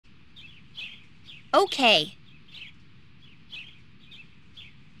Okay.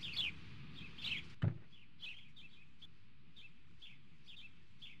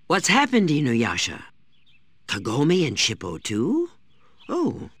 What's happened, Inuyasha? Kagome and Shippo too?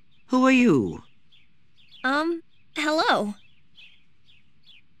 Oh, who are you? Hello.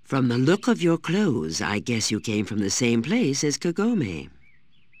 From the look of your clothes, I guess you came from the same place as Kagome.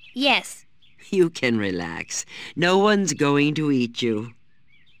 Yes. You can relax. No one's going to eat you.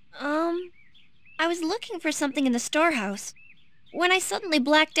 I was looking for something in the storehouse when I suddenly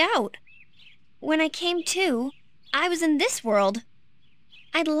blacked out. When I came to, I was in this world.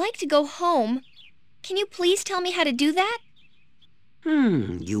 I'd like to go home. Can you please tell me how to do that?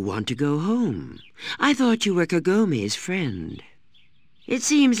 You want to go home. I thought you were Kagome's friend. It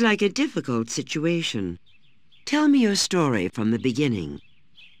seems like a difficult situation. Tell me your story from the beginning.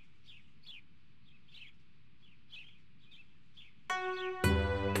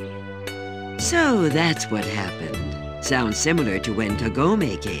 So that's what happened. Sounds similar to when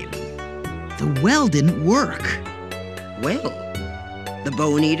Kagome came. The well didn't work. Well, the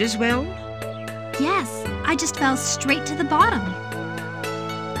Bone Eater's well? Yes, I just fell straight to the bottom.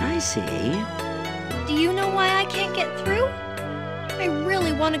 I see. Do you know why I can't get through? I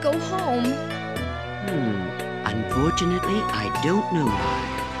really want to go home. Unfortunately, I don't know why.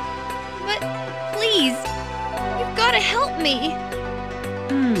 But please, you've got to help me.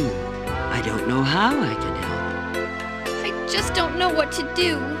 I don't know how I can help. I just don't know what to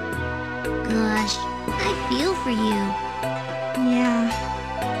do. Gosh, I feel for you. Yeah.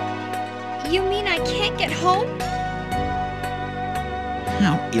 You mean I can't get home?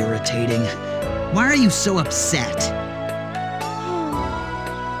 How irritating. Why are you so upset?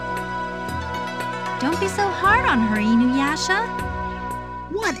 Don't be so hard on her, Inuyasha.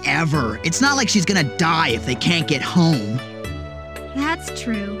 Whatever. It's not like she's gonna die if they can't get home. That's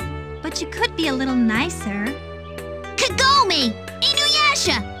true. But you could be a little nicer. Kagome!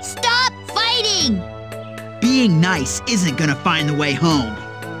 Inuyasha! Stop fighting! Being nice isn't gonna find the way home.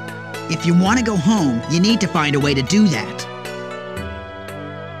 If you want to go home, you need to find a way to do that.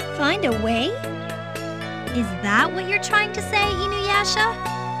 Find a way? Is that what you're trying to say, Inuyasha?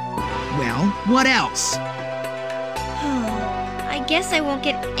 Well, what else? I guess I won't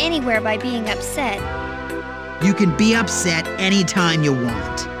get anywhere by being upset. You can be upset anytime you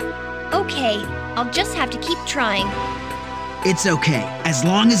want. Okay, I'll just have to keep trying. It's okay, as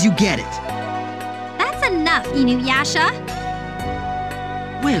long as you get it. That's enough, Inuyasha.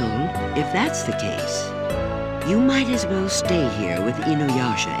 Well, if that's the case, you might as well stay here with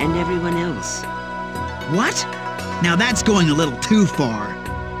Inuyasha and everyone else. What? Now that's going a little too far.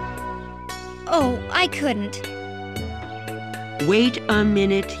 Oh, I couldn't. Wait a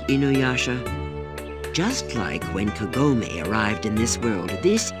minute, Inuyasha. Just like when Kagome arrived in this world,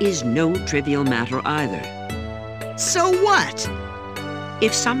 this is no trivial matter either. So what?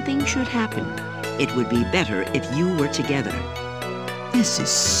 If something should happen, it would be better if you were together. This is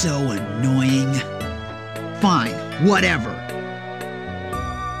so annoying. Fine, whatever.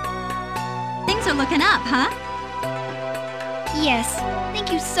 Things are looking up, huh? Yes,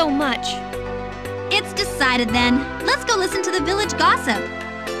 thank you so much. It's decided then. Let's go listen to the village gossip.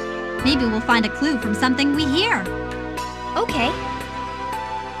 Maybe we'll find a clue from something we hear. Okay.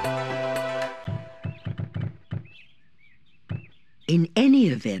 In any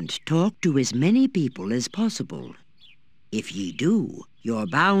event, talk to as many people as possible. If ye do, you're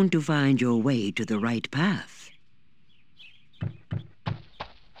bound to find your way to the right path.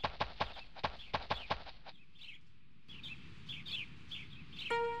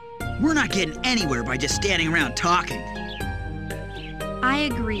 We're not getting anywhere by just standing around talking. I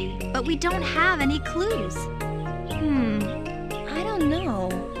agree, but we don't have any clues. I don't know.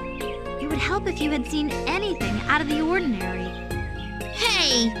 It would help if you had seen anything out of the ordinary.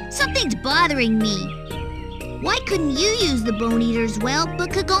 Hey, something's bothering me. Why couldn't you use the Bone Eater's well, but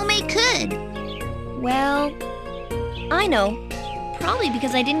Kagome could? Well, I know. Probably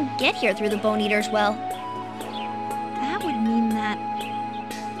because I didn't get here through the Bone Eater's well. That would mean that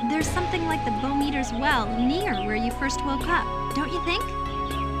there's something like the Bone Eater's well near where you first woke up, don't you think?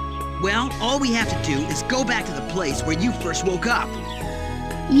 Well, all we have to do is go back to the place where you first woke up.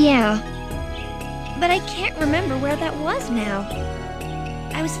 Yeah. But I can't remember where that was now.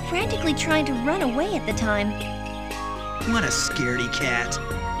 I was frantically trying to run away at the time. What a scaredy cat.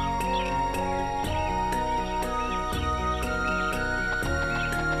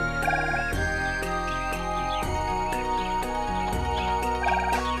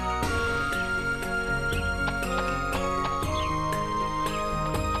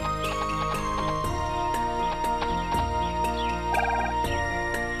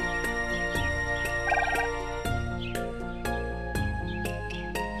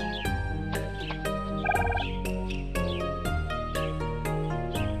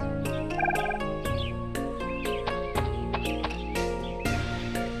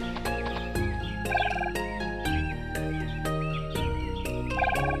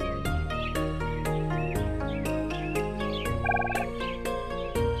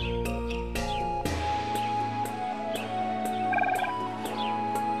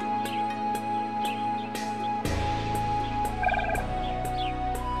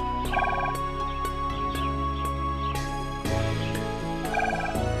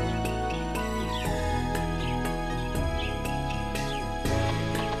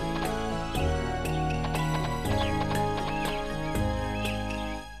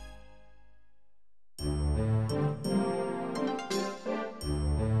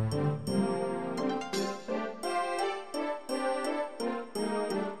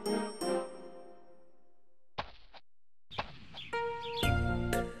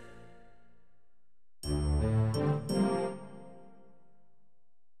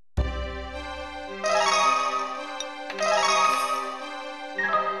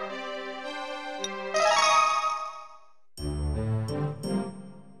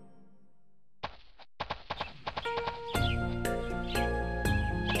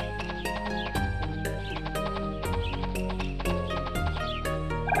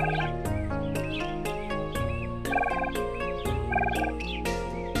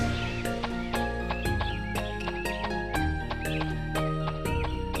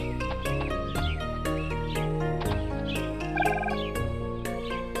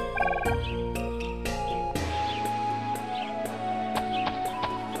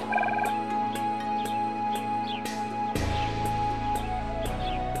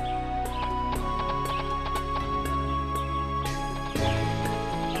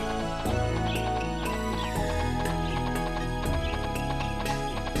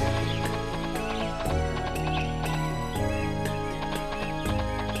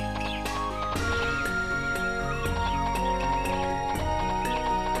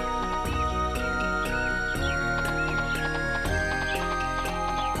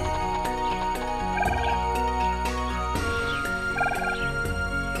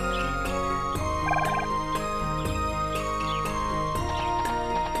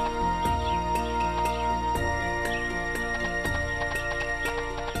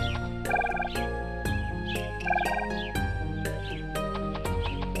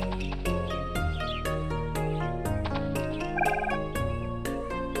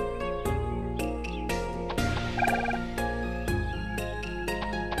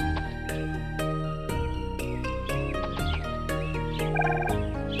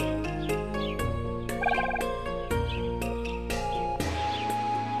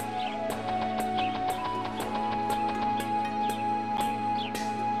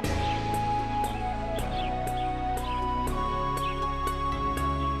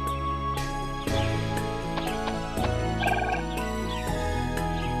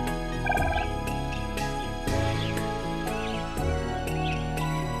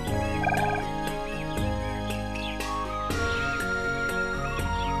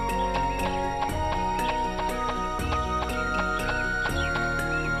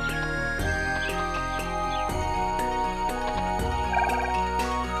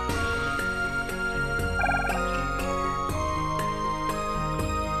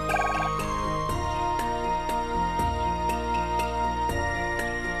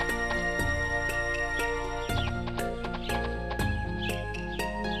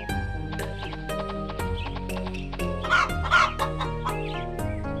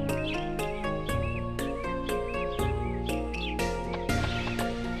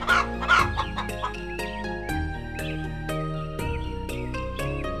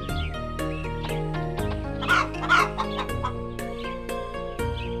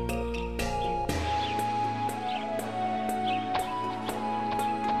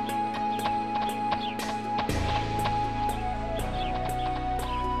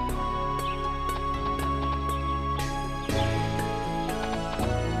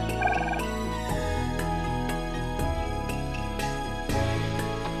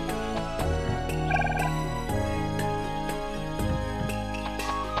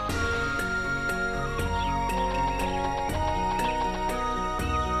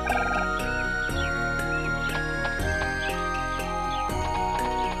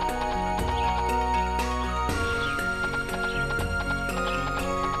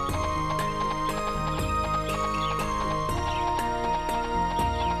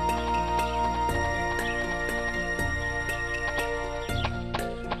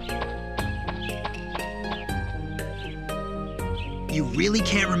 You really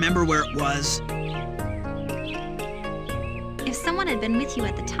can't remember where it was? If someone had been with you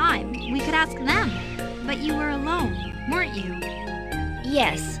at the time, we could ask them. But you were alone, weren't you?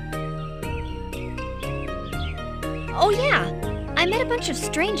 Yes. Oh yeah, I met a bunch of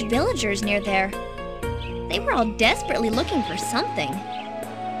strange villagers near there. They were all desperately looking for something.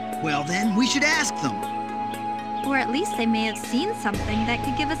 Well then, we should ask them. Or at least they may have seen something that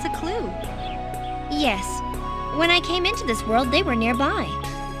could give us a clue. Yes. When I came into this world, they were nearby.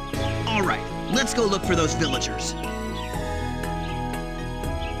 All right, let's go look for those villagers.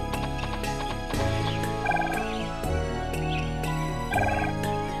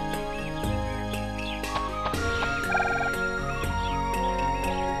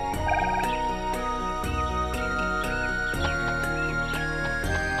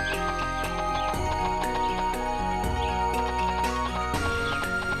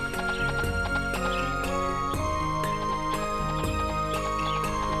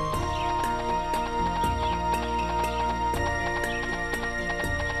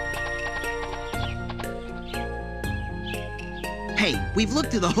 Hey, we've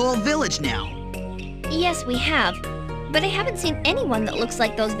looked through the whole village now. Yes, we have. But I haven't seen anyone that looks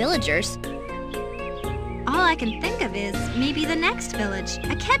like those villagers. All I can think of is maybe the next village,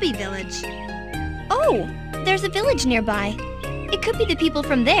 a Kebi village. Oh, there's a village nearby. It could be the people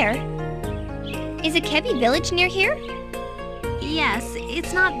from there. Is Akebi village near here? Yes,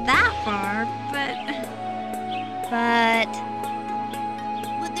 it's not that far, but...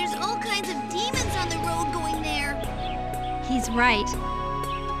 But there's all kinds of demons on the road going there. He's right.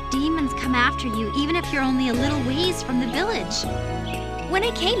 Demons come after you even if you're only a little ways from the village. When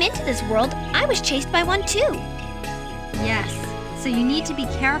I came into this world, I was chased by one too. Yes, so you need to be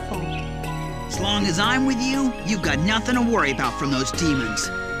careful. As long as I'm with you, you've got nothing to worry about from those demons.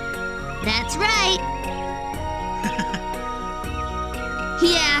 That's right.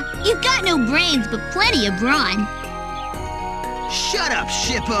 Yeah, you've got no brains, but plenty of brawn. Shut up,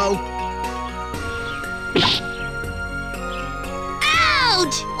 Shippo!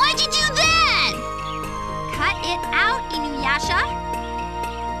 Ouch! Why'd you do that? Cut it out, Inuyasha!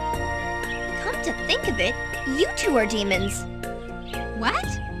 Come to think of it, you two are demons. What?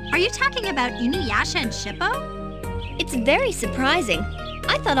 Are you talking about Inuyasha and Shippo? It's very surprising.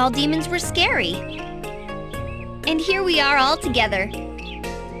 I thought all demons were scary. And here we are all together.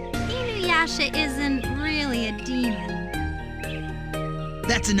 Inuyasha isn't really a demon.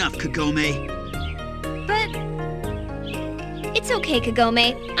 That's enough, Kagome. But It's okay,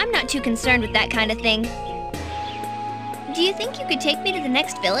 Kagome. I'm not too concerned with that kind of thing. Do you think you could take me to the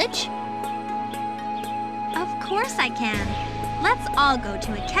next village? of course I can. Let's all go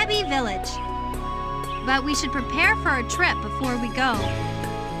to Akebi village. But we should prepare for our trip before we go.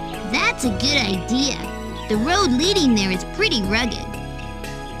 That's a good idea. The road leading there is pretty rugged.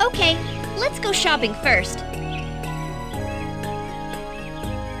 Okay, let's go shopping first.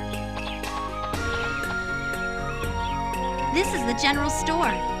 This is the general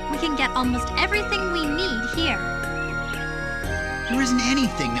store. We can get almost everything we need here. There isn't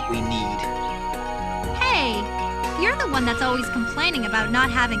anything that we need. Hey, you're the one that's always complaining about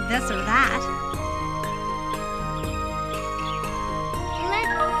not having this or that.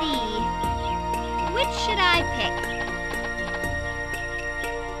 Let's see. Which should I pick?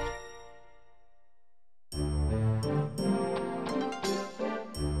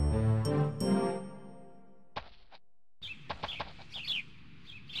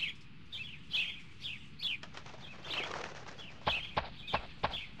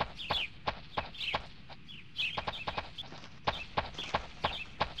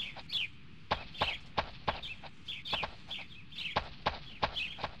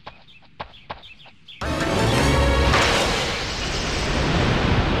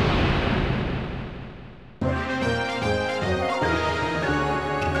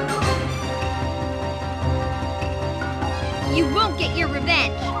 You won't get your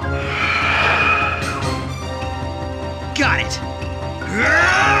revenge. Got it!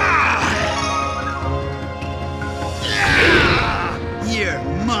 You're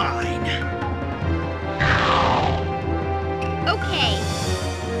mine! Okay.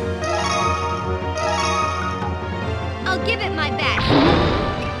 I'll give it my best.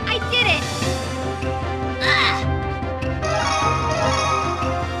 I did it!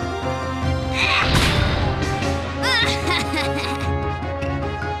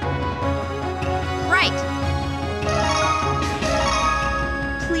 Right.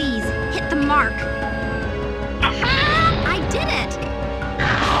 Please, hit the mark. I did it!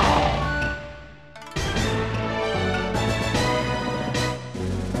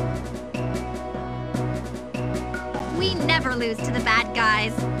 We never lose to the bad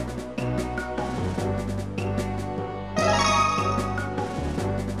guys.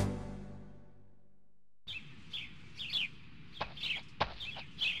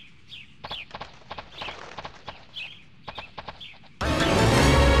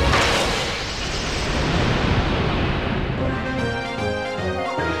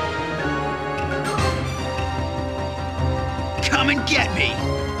 Come and get me!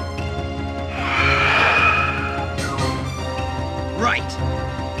 Right!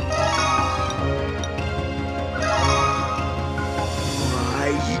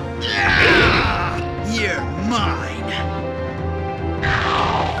 You're mine!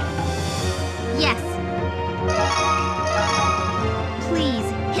 Yes. Please,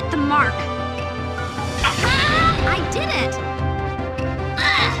 hit the mark. I did it!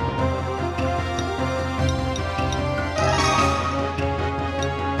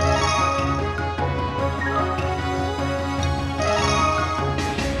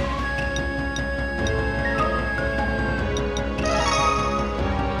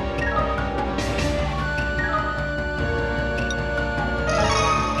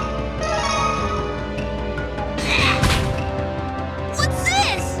 What's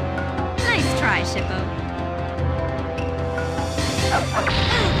this? Nice try, Shippo.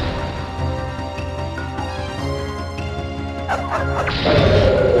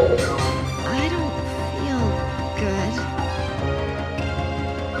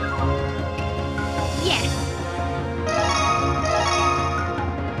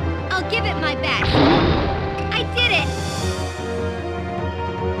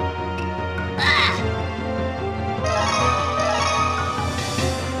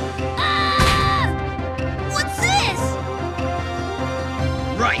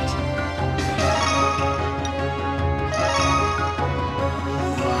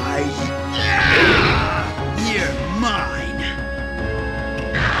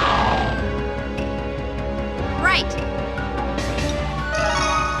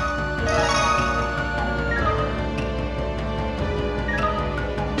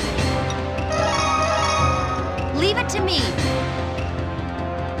 to me.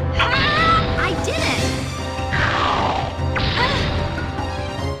 I did it!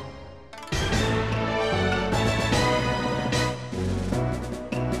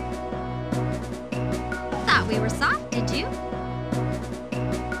 Thought we were soft, did you?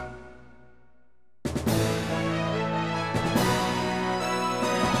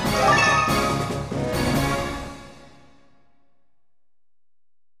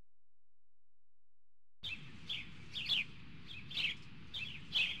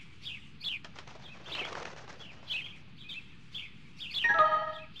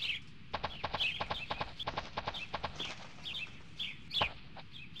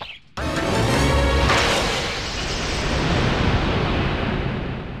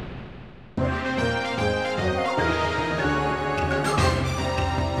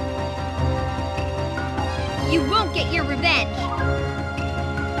 You won't get your revenge!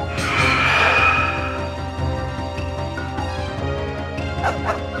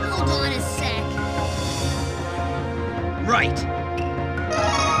 Hold on a sec. Right.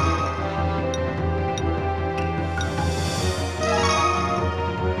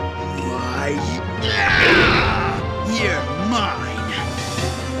 Why? You're mine.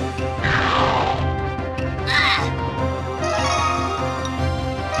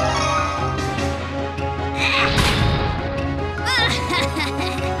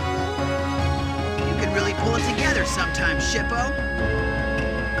 You can really pull it together sometimes, Shippo.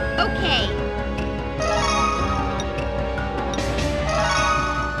 Okay.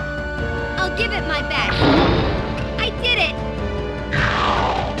 I'll give it my best. I did it!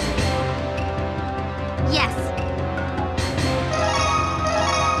 Yes.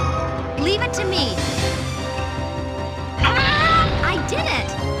 Leave it to me. I did it!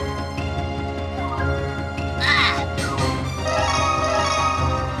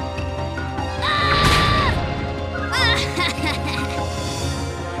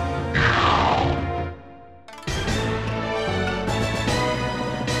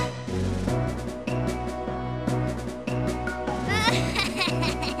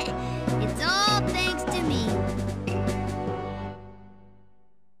 It's all thanks to me.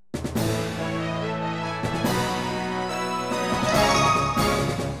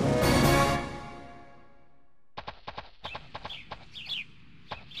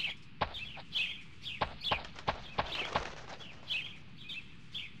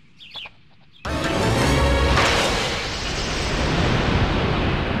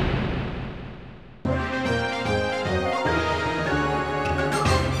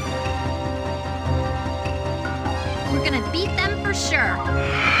 We're gonna beat them for sure.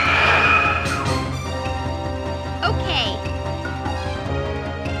 Okay.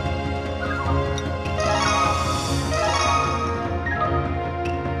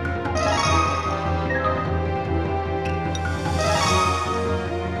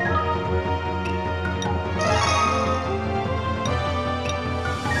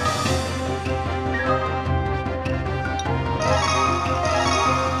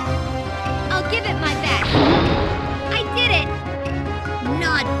 I'll give it my best. I did it!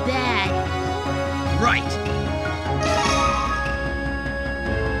 Not bad. Right.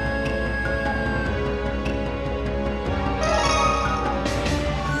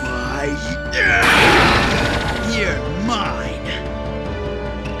 Why? You're mine.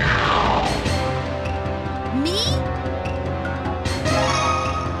 Me?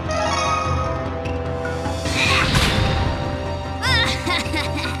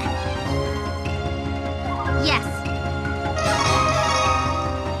 Yes.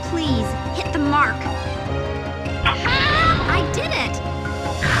 Please, hit the mark. I did it!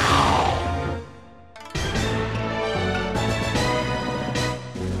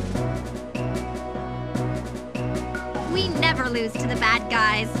 We never lose to the bad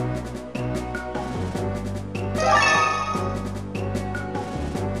guys.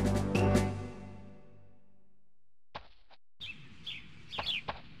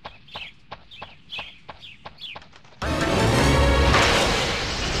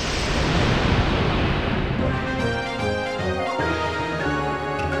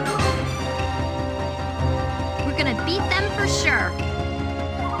 We're gonna beat them for sure.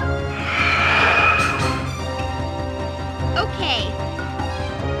 Okay.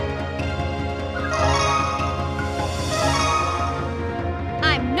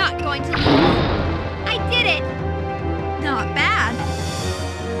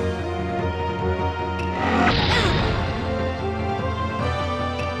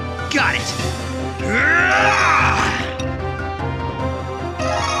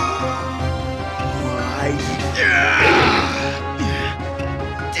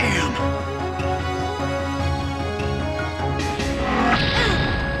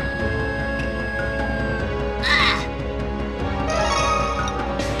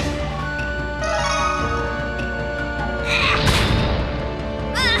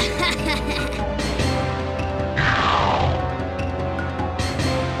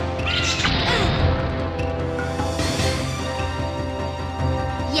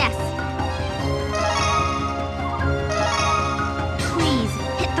 Yes. Please,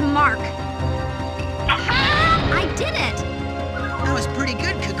 hit the mark. I did it! That was pretty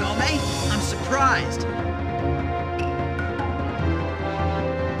good, Kagome. I'm surprised.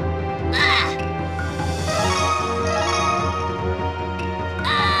 Ah!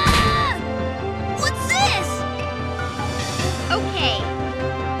 Ah! What's this? Okay.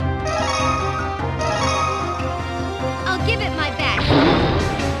 I'll give it my best.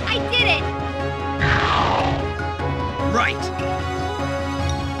 I did it! Right.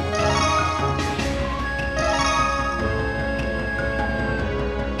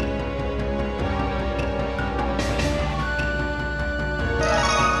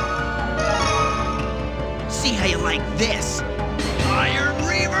 See how you like this. Iron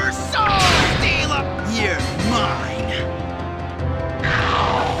Reaver Soul Stealer! You're mine.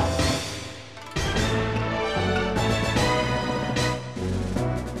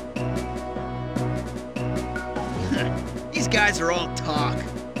 These guys are all talk.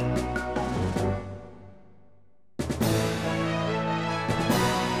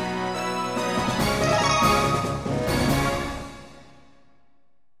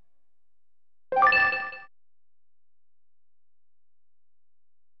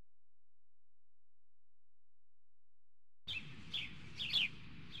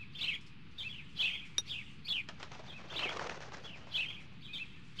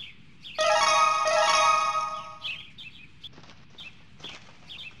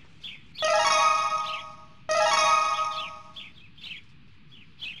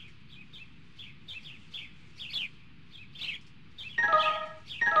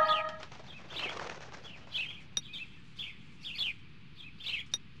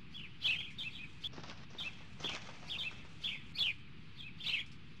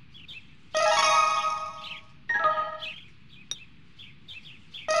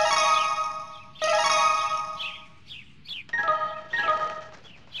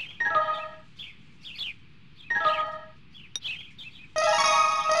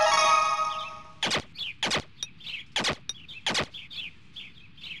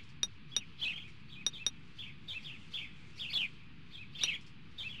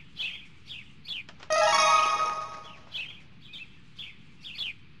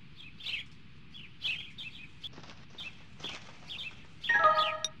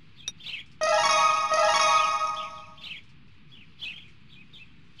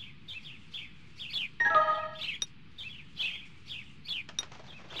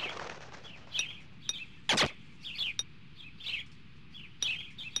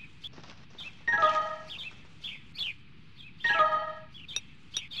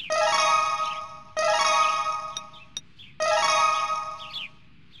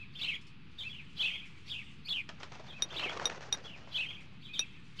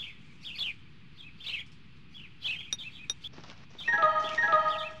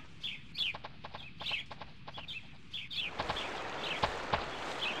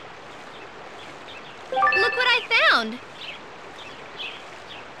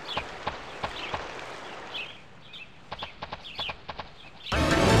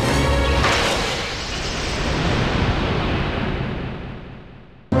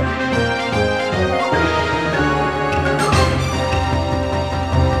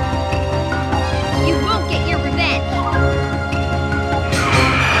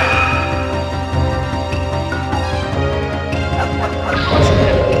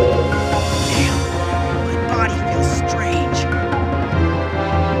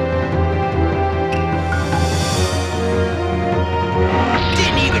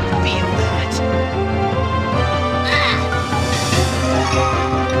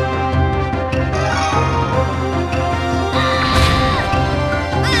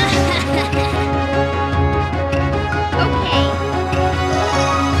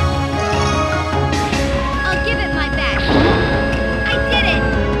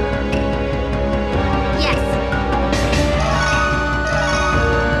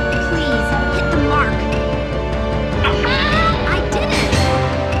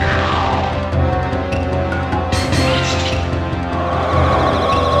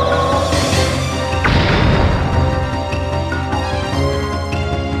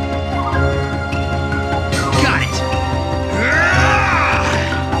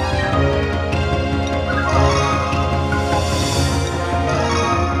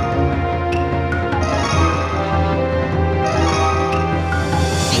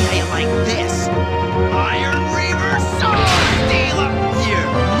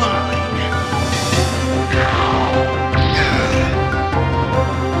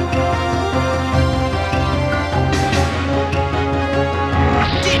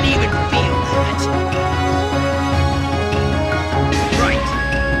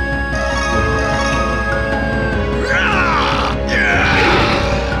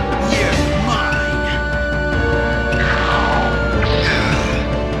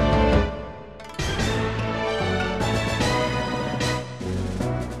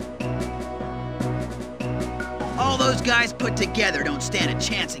 those guys put together don't stand a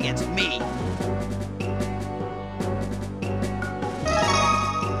chance against me.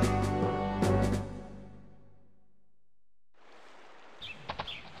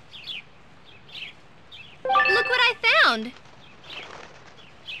 Look what I found!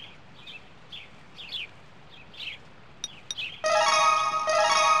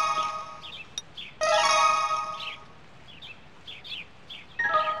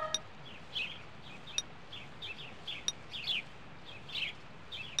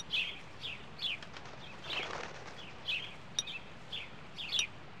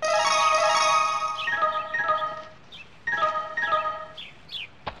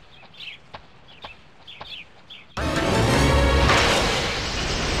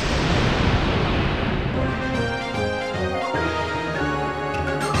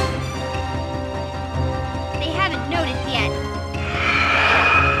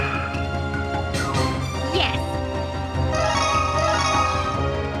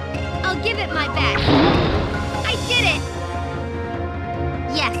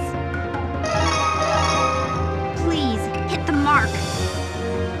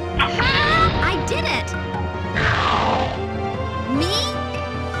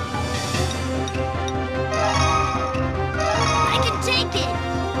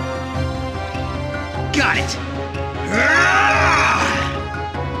 Got it!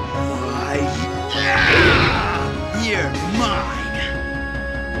 You're mine!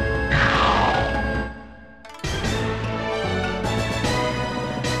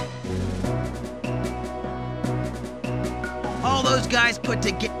 All those guys put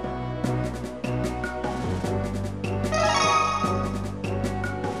together...